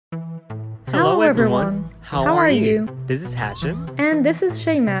Hello everyone, how are you? This is Hashim. And this is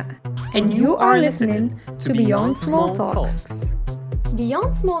Shayma. And you are listening to Beyond Small Talks.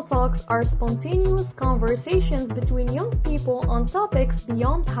 Beyond Small Talks are spontaneous conversations between young people on topics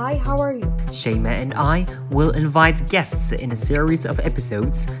beyond hi, how are you? Shayma and I will invite guests in a series of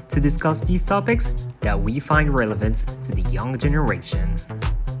episodes to discuss these topics that we find relevant to the young generation.